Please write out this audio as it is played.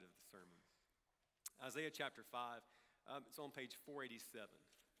Isaiah chapter 5. It's on page 487.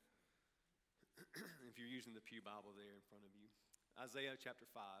 If you're using the Pew Bible there in front of you. Isaiah chapter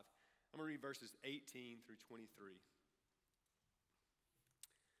 5. I'm going to read verses 18 through 23.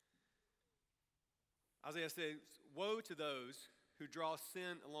 Isaiah says, "Woe to those who draw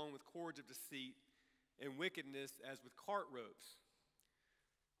sin along with cords of deceit and wickedness as with cart ropes.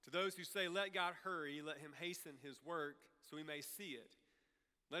 To those who say, 'Let God hurry, let him hasten his work so we may see it.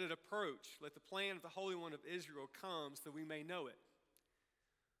 Let it approach, let the plan of the Holy One of Israel come so we may know it.'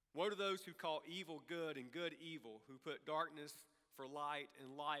 Woe to those who call evil good and good evil, who put darkness for light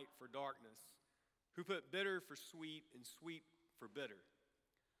and light for darkness, who put bitter for sweet and sweet for bitter.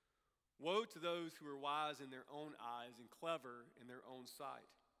 Woe to those who are wise in their own eyes and clever in their own sight.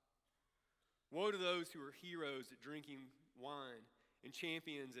 Woe to those who are heroes at drinking wine and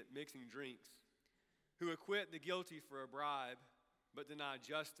champions at mixing drinks, who acquit the guilty for a bribe but deny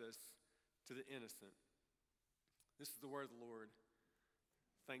justice to the innocent." This is the word of the Lord.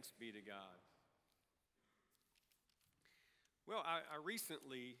 Thanks be to God. Well, I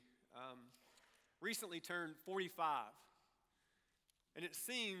recently turned 45. And it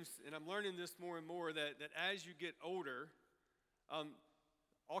seems, and I'm learning this more and more, that as you get older,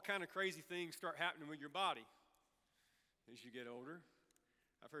 all kind of crazy things start happening with your body as you get older.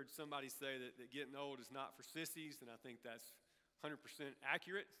 I've heard somebody say that getting old is not for sissies, and I think that's 100%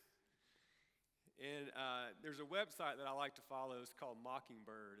 accurate. And there's a website that I like to follow. It's called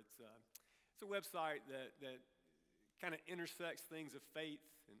Mockingbird. It's a website that kind of intersects things of faith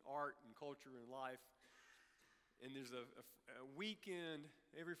and art and culture and life. And there's a weekend,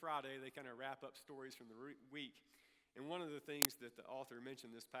 every Friday, they kind of wrap up stories from the week. And one of the things that the author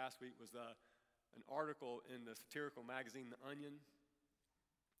mentioned this past week was an article in the satirical magazine, The Onion.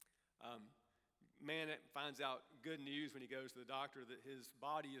 Man finds out good news when he goes to the doctor that his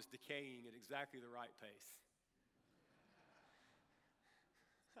body is decaying at exactly the right pace.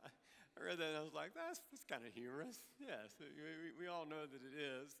 I read that and I was like, that's kind of humorous. Yes, we all know that it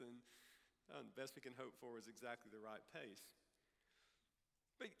is, and the best we can hope for is exactly the right pace.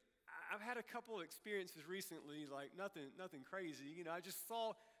 But I've had a couple of experiences recently, like nothing crazy. You know, I just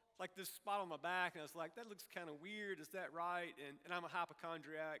saw like this spot on my back, and I was like, that looks kind of weird. Is that right? And I'm a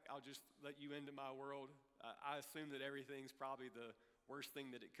hypochondriac. I'll just let you into my world. I assume that everything's probably the worst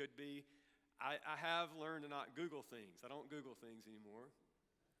thing that it could be. I have learned to not Google things. I don't Google things anymore.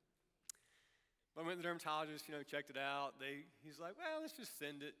 But I went to the dermatologist, checked it out. He's like, well, let's just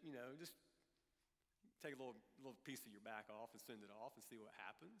send it, just take a little piece of your back off and send it off and see what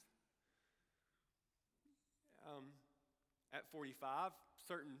happens. At 45,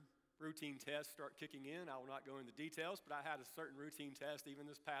 certain routine tests start kicking in. I will not go into details, but I had a certain routine test even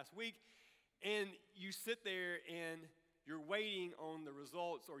this past week. And you sit there and you're waiting on the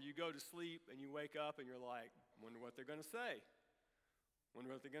results, or you go to sleep and you wake up and you're like, wonder what they're going to say. Wonder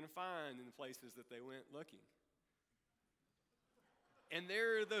what they're going to find in the places that they went looking. And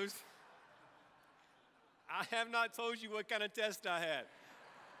there are those... I have not told you what kind of test I had.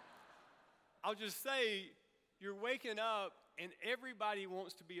 I'll just say, you're waking up and everybody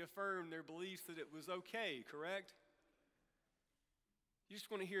wants to be affirmed their beliefs that it was okay, correct? You just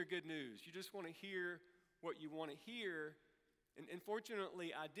want to hear good news. You just want to hear what you want to hear. And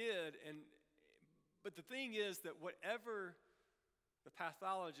fortunately, I did. But the thing is that whatever the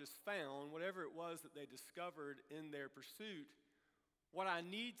pathologist found, whatever it was that they discovered in their pursuit, what I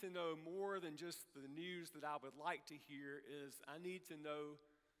need to know more than just the news that I would like to hear is I need to know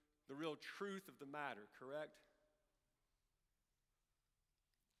the real truth of the matter, correct?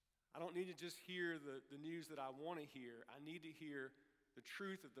 I don't need to just hear the news that I want to hear. I need to hear the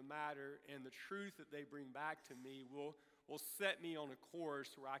truth of the matter, and the truth that they bring back to me will set me on a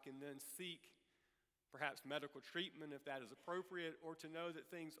course where I can then seek perhaps medical treatment if that is appropriate, or to know that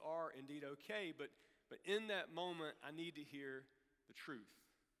things are indeed okay. But in that moment, I need to hear the truth.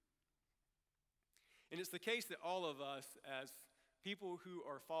 And it's the case that all of us, as people who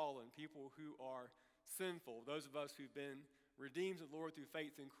are fallen, people who are sinful, those of us who've been redeemed of the Lord through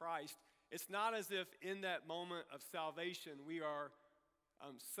faith in Christ, it's not as if in that moment of salvation we are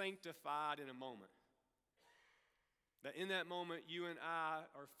sanctified in a moment. That in that moment, you and I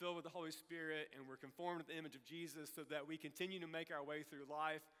are filled with the Holy Spirit and we're conformed to the image of Jesus so that we continue to make our way through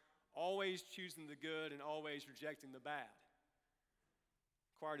life, always choosing the good and always rejecting the bad.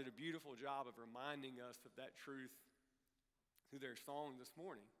 Choir did a beautiful job of reminding us of that truth through their song this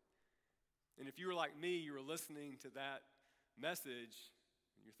morning. And if you were like me, you were listening to that message,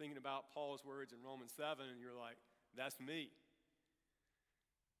 and you're thinking about Paul's words in Romans 7, and you're like, that's me.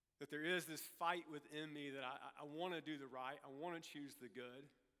 That there is this fight within me that I want to do the right. I want to choose the good.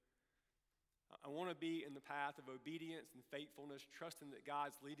 I want to be in the path of obedience and faithfulness, trusting that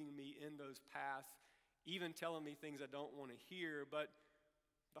God's leading me in those paths, even telling me things I don't want to hear. But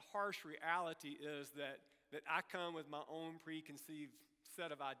the harsh reality is that I come with my own preconceived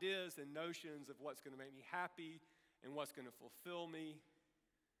set of ideas and notions of what's going to make me happy and what's going to fulfill me.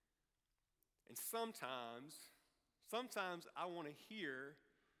 And sometimes I want to hear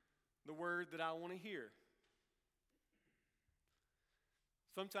the word that I want to hear.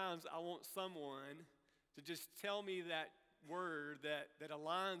 Sometimes I want someone to just tell me that word that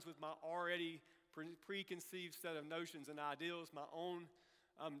aligns with my already preconceived set of notions and ideals, my own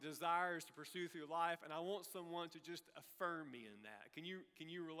desires to pursue through life, and I want someone to just affirm me in that. Can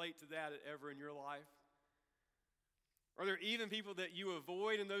you relate to that ever in your life? Are there even people that you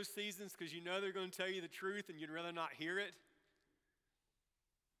avoid in those seasons because you know they're going to tell you the truth and you'd rather not hear it?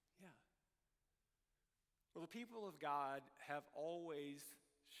 Yeah. Well, the people of God have always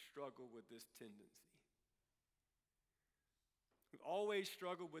struggled with this tendency. We've always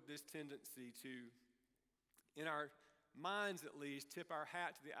struggled with this tendency to, in our minds at least, tip our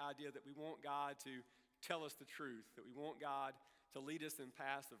hat to the idea that we want God to tell us the truth, that we want God to lead us in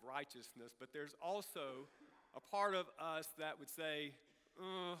paths of righteousness. But there's also a part of us that would say,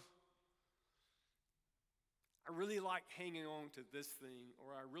 I really like hanging on to this thing,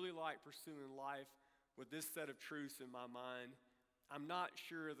 or I really like pursuing life with this set of truths in my mind. I'm not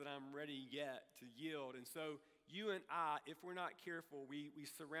sure that I'm ready yet to yield. And so you and I, if we're not careful, we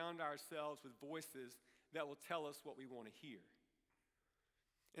surround ourselves with voices that will tell us what we want to hear.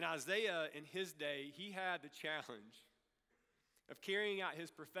 And Isaiah, in his day, he had the challenge of carrying out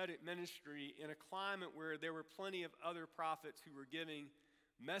his prophetic ministry in a climate where there were plenty of other prophets who were giving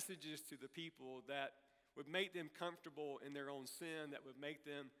messages to the people that would make them comfortable in their own sin, that would make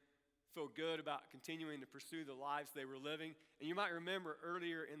them feel good about continuing to pursue the lives they were living. And you might remember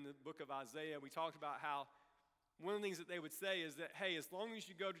earlier in the book of Isaiah, we talked about how one of the things that they would say is that, hey, as long as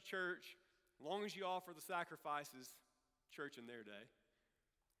you go to church, as long as you offer the sacrifices, church in their day,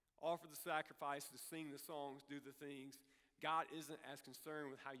 offer the sacrifices, sing the songs, do the things, God isn't as concerned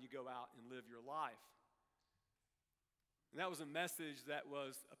with how you go out and live your life. And that was a message that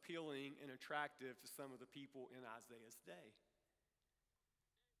was appealing and attractive to some of the people in Isaiah's day.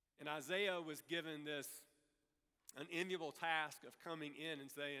 And Isaiah was given this unenviable task of coming in and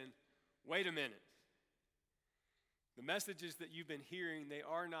saying, wait a minute. The messages that you've been hearing, they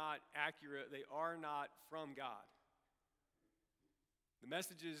are not accurate. They are not from God. The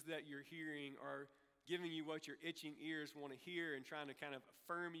messages that you're hearing are giving you what your itching ears want to hear and trying to kind of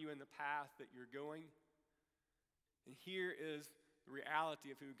affirm you in the path that you're going. And here is the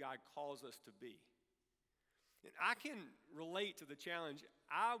reality of who God calls us to be. And I can relate to the challenge.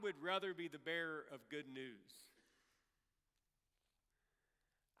 I would rather be the bearer of good news.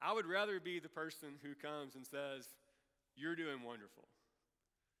 I would rather be the person who comes and says, you're doing wonderful.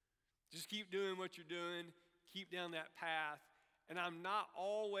 Just keep doing what you're doing. Keep down that path. And I'm not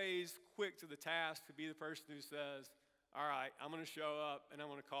always quick to the task to be the person who says, all right, I'm going to show up and I'm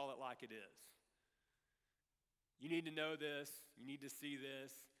going to call it like it is. You need to know this. You need to see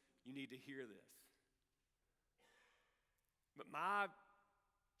this. You need to hear this. But my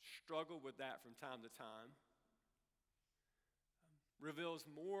struggle with that from time to time reveals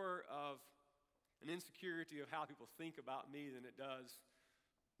more of an insecurity of how people think about me than it does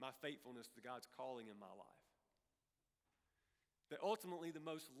my faithfulness to God's calling in my life. That ultimately the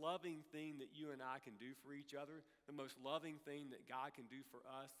most loving thing that you and I can do for each other, the most loving thing that God can do for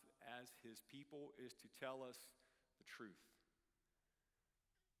us as his people is to tell us the truth.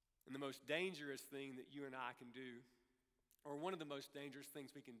 And the most dangerous thing that you and I can do, or one of the most dangerous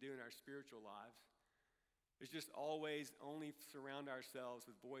things we can do in our spiritual lives, is just always only surround ourselves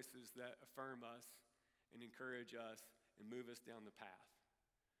with voices that affirm us and encourage us and move us down the path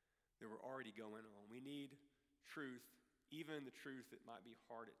that we're already going on. We need truth, even the truth that might be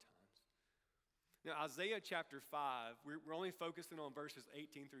hard at times. Now, Isaiah chapter 5, we're only focusing on verses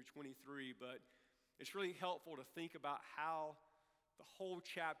 18 through 23, but it's really helpful to think about how the whole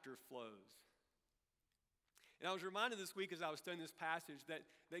chapter flows. And I was reminded this week as I was studying this passage that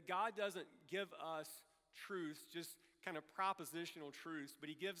God doesn't give us truths, just kind of propositional truths, but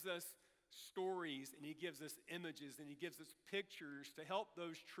he gives us stories and he gives us images and he gives us pictures to help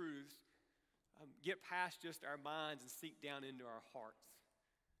those truths get past just our minds and seep down into our hearts.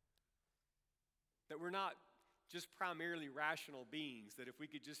 That we're not just primarily rational beings, that if we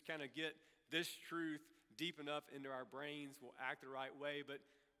could just kind of get this truth deep enough into our brains, we'll act the right way. But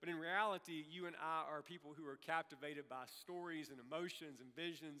in reality, you and I are people who are captivated by stories and emotions and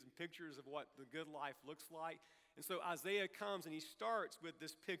visions and pictures of what the good life looks like. And so Isaiah comes and he starts with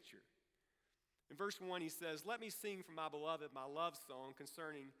this picture. In verse 1, he says, "Let me sing for my beloved my love song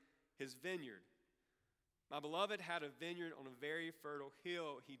concerning his vineyard. My beloved had a vineyard on a very fertile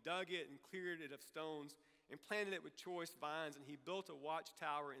hill. He dug it and cleared it of stones and planted it with choice vines, and he built a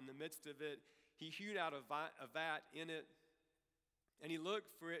watchtower in the midst of it. He hewed out a vat in it, and he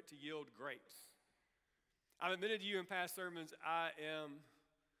looked for it to yield grapes." I've admitted to you in past sermons,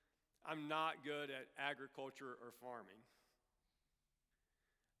 I'm not good at agriculture or farming.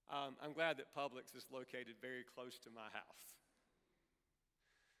 I'm glad that Publix is located very close to my house.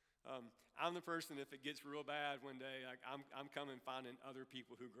 I'm the person, if it gets real bad one day, I'm coming finding other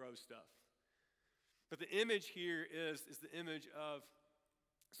people who grow stuff. But the image here is the image of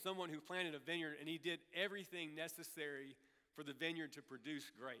someone who planted a vineyard, and he did everything necessary for the vineyard to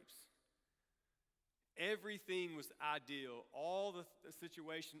produce grapes. Everything was ideal. All the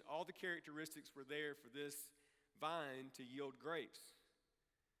situation, all the characteristics were there for this vine to yield grapes.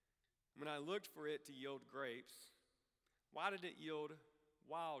 When I looked for it to yield grapes, why did it yield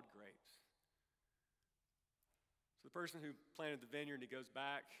wild grapes? So the person who planted the vineyard, he goes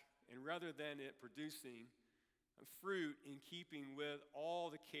back, and rather than it producing fruit in keeping with all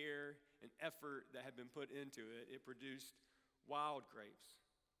the care and effort that had been put into it, it produced wild grapes.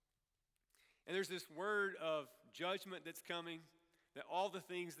 And there's this word of judgment that's coming, that all the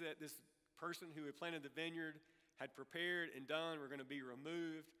things that this person who had planted the vineyard had prepared and done were going to be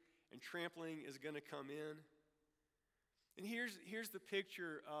removed, and trampling is going to come in. And here's the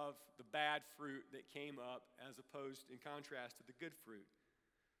picture of the bad fruit that came up as opposed in contrast to the good fruit.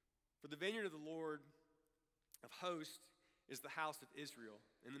 For the vineyard of the Lord of hosts is the house of Israel,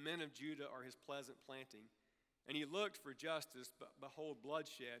 and the men of Judah are his pleasant planting. And he looked for justice, but behold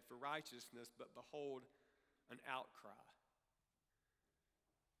bloodshed, for righteousness, but behold an outcry.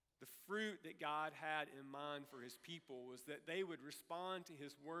 The fruit that God had in mind for his people was that they would respond to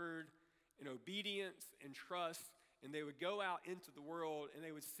his word in obedience and trust, and they would go out into the world and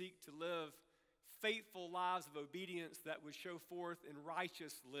they would seek to live faithful lives of obedience that would show forth in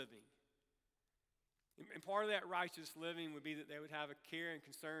righteous living. And part of that righteous living would be that they would have a care and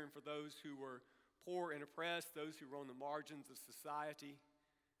concern for those who were poor and oppressed, those who were on the margins of society,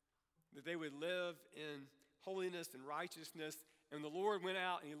 that they would live in holiness and righteousness. And the Lord went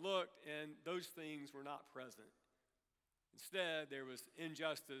out and he looked, and those things were not present. Instead, there was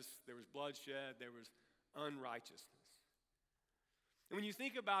injustice, there was bloodshed, there was unrighteousness. And when you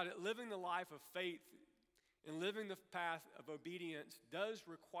think about it, living the life of faith and living the path of obedience does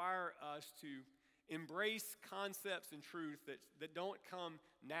require us to embrace concepts and truth that don't come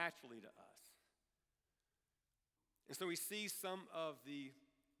naturally to us. And so we see some of the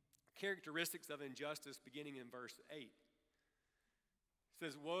characteristics of injustice beginning in verse 8. It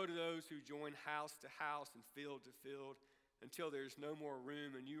says, "Woe to those who join house to house and field to field until there's no more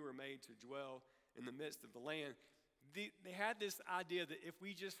room, and you are made to dwell in the midst of the land." They had this idea that if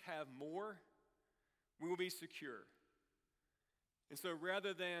we just have more, we will be secure. And so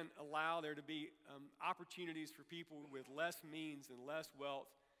rather than allow there to be opportunities for people with less means and less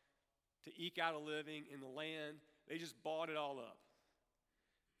wealth to eke out a living in the land, they just bought it all up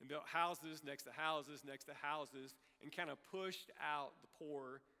and built houses next to houses next to houses and kind of pushed out the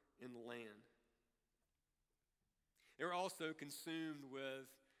poor in the land. They were also consumed with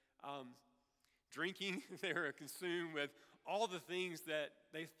drinking. They were consumed with all the things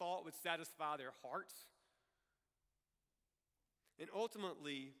that they thought would satisfy their hearts. And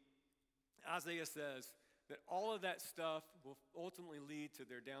ultimately, Isaiah says that all of that stuff will ultimately lead to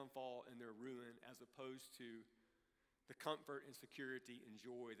their downfall and their ruin, as opposed to the comfort and security and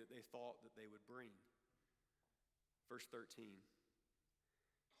joy that they thought that they would bring. Verse 13.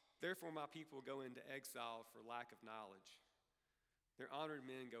 "Therefore my people go into exile for lack of knowledge. Their honored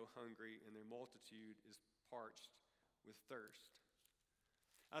men go hungry, and their multitude is parched with thirst."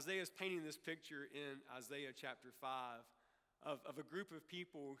 Isaiah is painting this picture in Isaiah chapter 5 of a group of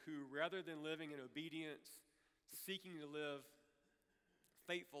people who, rather than living in obedience, seeking to live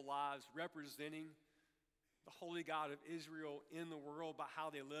faithful lives, representing the holy God of Israel in the world by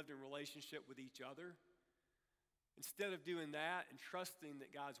how they lived in relationship with each other. Instead of doing that and trusting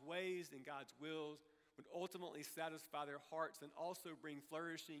that God's ways and God's wills would ultimately satisfy their hearts and also bring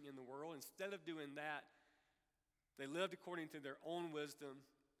flourishing in the world, instead of doing that, they lived according to their own wisdom.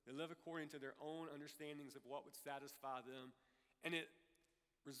 They lived according to their own understandings of what would satisfy them. And it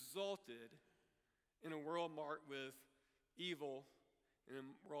resulted in a world marked with evil and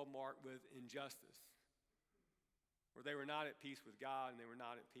a world marked with injustice, where they were not at peace with God and they were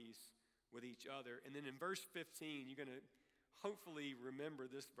not at peace with each other. And then in verse 15, you're going to hopefully remember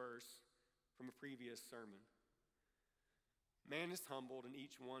this verse from a previous sermon. "Man is humbled and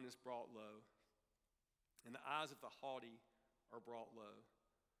each one is brought low, and the eyes of the haughty are brought low.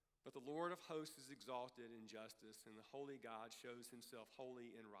 But the Lord of hosts is exalted in justice, and the holy God shows himself holy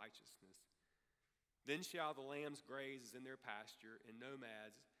in righteousness. Then shall the lambs graze as in their pasture, and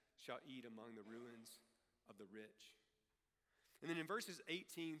nomads shall eat among the ruins of the rich. And then in verses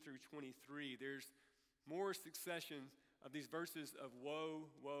 18 through 23, there's more succession of these verses of woe,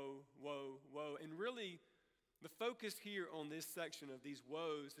 woe, woe, woe. And really, the focus here on this section of these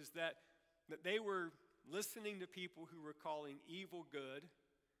woes is that they were listening to people who were calling evil good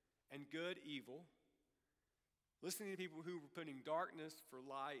and good evil, listening to people who were putting darkness for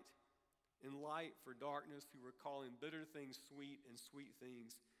light and light for darkness, who were calling bitter things sweet and sweet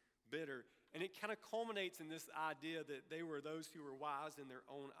things bitter. And it kind of culminates in this idea that they were those who were wise in their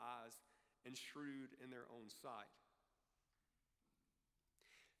own eyes and shrewd in their own sight.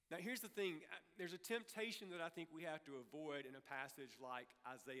 Now, here's the thing. There's a temptation that I think we have to avoid in a passage like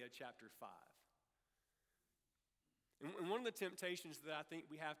Isaiah chapter 5. And one of the temptations that I think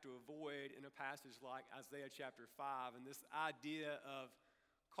we have to avoid in a passage like Isaiah chapter 5, and this idea of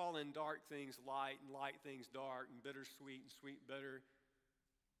calling dark things light and light things dark and bitter sweet and sweet bitter,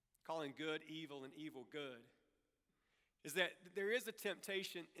 calling good evil and evil good, is that there is a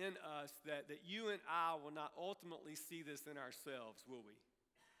temptation in us that you and I will not ultimately see this in ourselves, will we?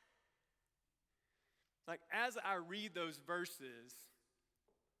 Like, as I read those verses,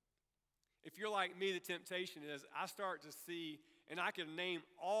 if you're like me, the temptation is I start to see, and I can name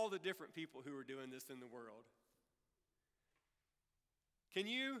all the different people who are doing this in the world. Can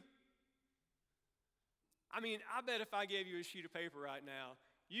you? I mean, I bet if I gave you a sheet of paper right now,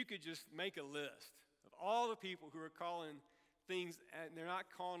 you could just make a list of all the people who are calling things, and they're not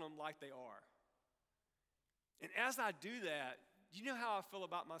calling them like they are. And as I do that, do you know how I feel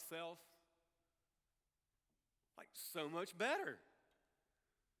about myself? Like, so much better.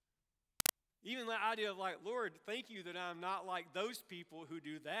 Even the idea of like, Lord, thank you that I'm not like those people who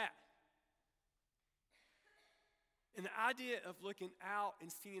do that. And the idea of looking out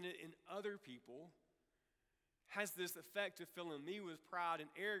and seeing it in other people has this effect of filling me with pride and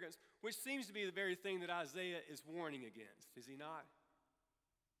arrogance, which seems to be the very thing that Isaiah is warning against, is he not?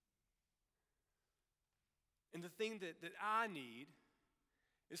 And the thing that I need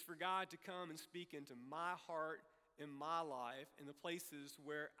is for God to come and speak into my heart in my life, in the places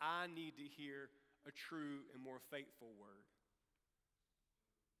where I need to hear a true and more faithful word.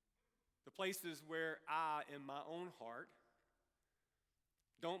 The places where I, in my own heart,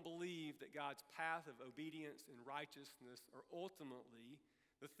 don't believe that God's path of obedience and righteousness are ultimately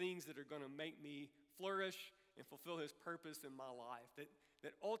the things that are going to make me flourish and fulfill his purpose in my life.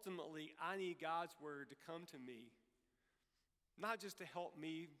 That ultimately I need God's word to come to me, not just to help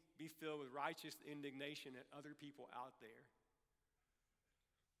me be filled with righteous indignation at other people out there,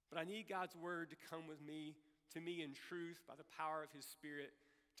 but I need God's word to come to me in truth by the power of his Spirit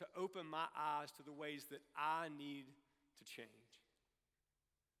to open my eyes to the ways that I need to change.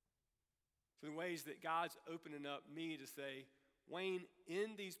 To the ways that God's opening up me to say, Wayne,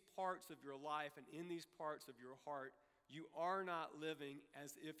 in these parts of your life and in these parts of your heart, you are not living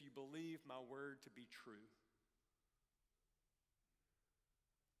as if you believe my word to be true.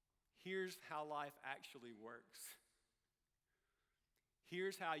 Here's how life actually works.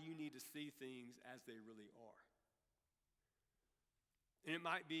 Here's how you need to see things as they really are. And it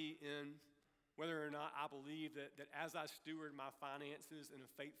might be in whether or not I believe that as I steward my finances in a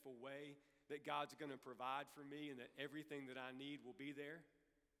faithful way, that God's going to provide for me and that everything that I need will be there.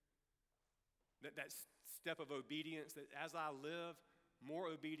 That step of obedience, that as I live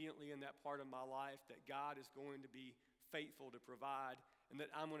more obediently in that part of my life, that God is going to be faithful to provide, and that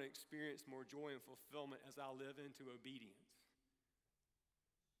I'm going to experience more joy and fulfillment as I live into obedience.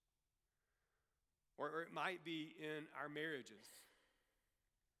 Or it might be in our marriages.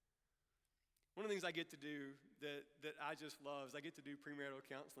 One of the things I get to do that I just love is I get to do premarital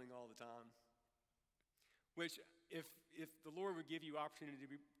counseling all the time. Which, if the Lord would give you opportunity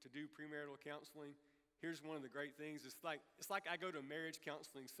to do premarital counseling, here's one of the great things. It's like I go to marriage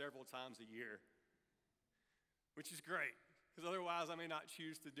counseling several times a year, which is great. Because otherwise I may not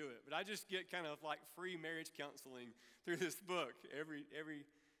choose to do it. But I just get kind of like free marriage counseling through this book every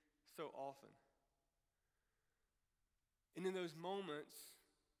so often. And in those moments,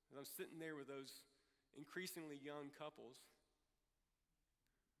 as I'm sitting there with those increasingly young couples,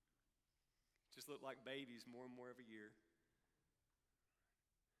 just look like babies more and more every year,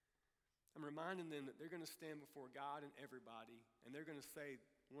 I'm reminding them that they're going to stand before God and everybody, and they're going to say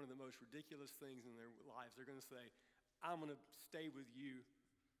one of the most ridiculous things in their lives. They're going to say, I'm going to stay with you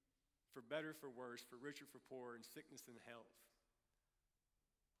for better, for worse, for richer, for poorer, in sickness and health.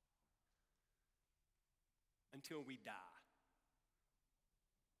 until we die.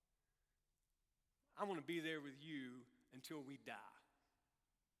 I want to be there with you until we die.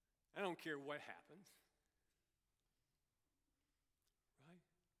 I don't care what happens. Right?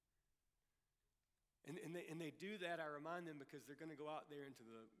 And they do that, I remind them, because they're going to go out there into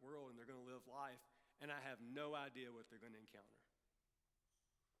the world and they're going to live life, and I have no idea what they're going to encounter.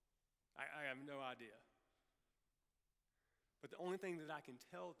 I have no idea. But the only thing that I can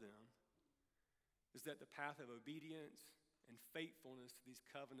tell them is that the path of obedience and faithfulness to these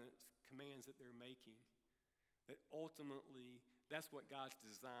covenants, commands that they're making, that ultimately that's what God's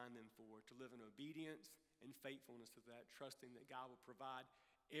designed them for, to live in obedience and faithfulness to that, trusting that God will provide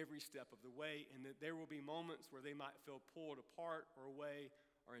every step of the way, and that there will be moments where they might feel pulled apart or away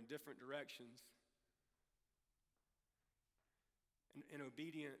or in different directions. And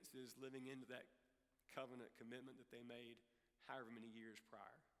obedience is living into that covenant commitment that they made however many years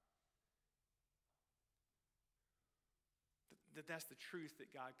prior. That's the truth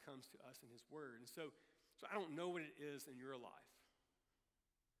that God comes to us in his word. And so I don't know what it is in your life.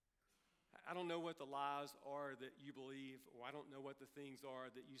 I don't know what the lies are that you believe, or I don't know what the things are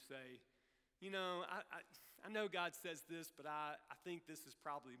that you say, you know, I know God says this, but I think this is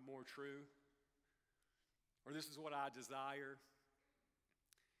probably more true. Or this is what I desire.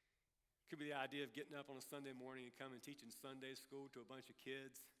 Could be the idea of getting up on a Sunday morning and coming and teaching Sunday school to a bunch of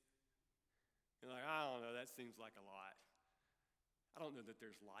kids. You're like, I don't know, that seems like a lot. I don't know that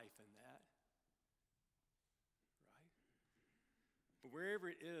there's life in that. Right? But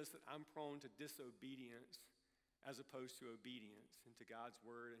wherever it is that I'm prone to disobedience as opposed to obedience into God's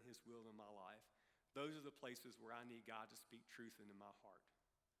word and his will in my life, those are the places where I need God to speak truth into my heart.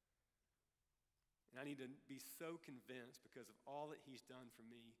 And I need to be so convinced, because of all that he's done for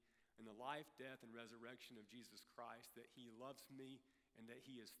me in the life, death, and resurrection of Jesus Christ, that he loves me and that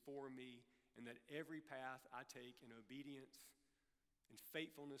he is for me, and that every path I take in obedience and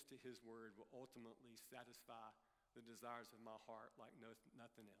faithfulness to his word will ultimately satisfy the desires of my heart like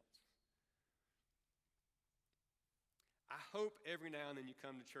nothing else. I hope every now and then you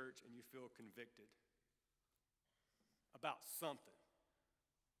come to church and you feel convicted about something.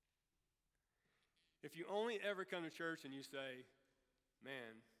 If you only ever come to church and you say,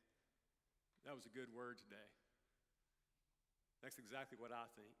 man, that was a good word today. That's exactly what I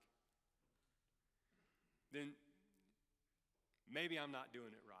think. Then maybe I'm not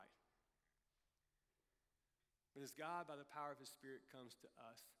doing it right. But as God, by the power of his Spirit, comes to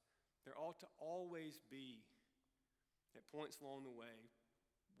us, there ought to always be, at points along the way,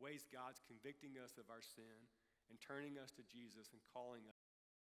 ways God's convicting us of our sin and turning us to Jesus and calling